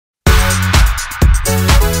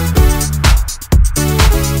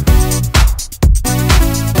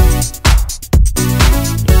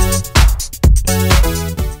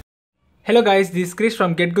Hello guys, this is Chris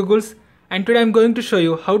from Get Googles, and today I'm going to show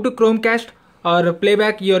you how to Chromecast or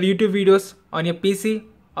playback your YouTube videos on your PC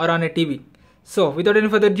or on a TV. So without any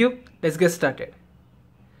further ado, let's get started.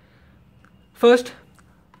 First,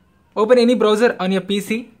 open any browser on your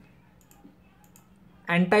PC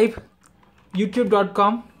and type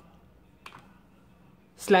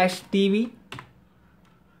youtube.com/tv.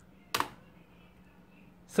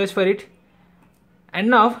 Search for it, and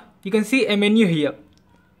now you can see a menu here.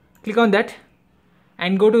 Click on that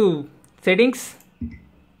and go to settings,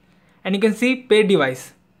 and you can see paid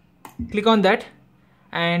device. Click on that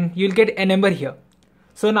and you'll get a number here.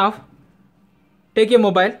 So now take your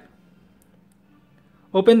mobile,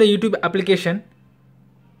 open the YouTube application,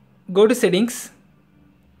 go to settings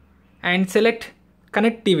and select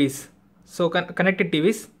connect TVs. So connected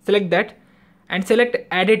TVs, select that and select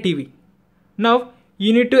add a TV. Now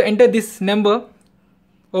you need to enter this number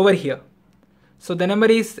over here. So the number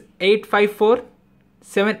is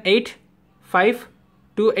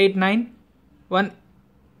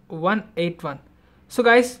 854-785-289-1181. So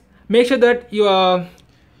guys, make sure that you are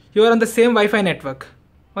on the same Wi-Fi network.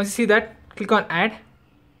 Once you see that, click on add,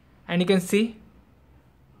 and you can see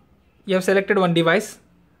you have selected one device.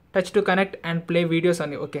 Touch to connect and play videos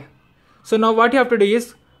on you. Okay. So now what you have to do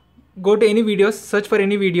is go to any videos, search for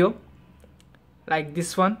any video like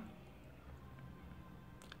this one.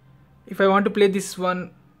 If I want to play this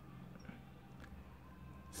one,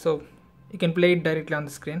 so you can play it directly on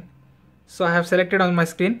the screen. So I have selected on my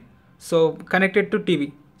screen, so connected to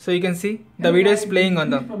TV. So you can see the video is playing on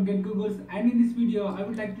the from Get Googles, and in this video I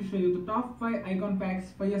would like to show you the top 5 icon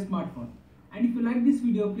packs for your smartphone. And if you like this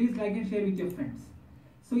video, please like and share with your friends.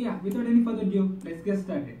 So yeah, without any further ado, let's get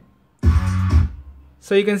started.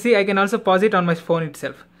 So you can see I can also pause it on my phone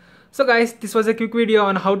itself. So guys, this was a quick video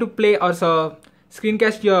on how to play or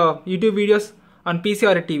screencast your YouTube videos on PC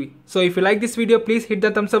or a TV. So if you like this video, please hit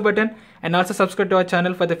the thumbs up button and also subscribe to our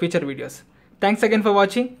channel for the future videos. Thanks again for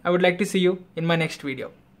watching. I would like to see you in my next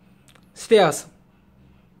video. Stay awesome.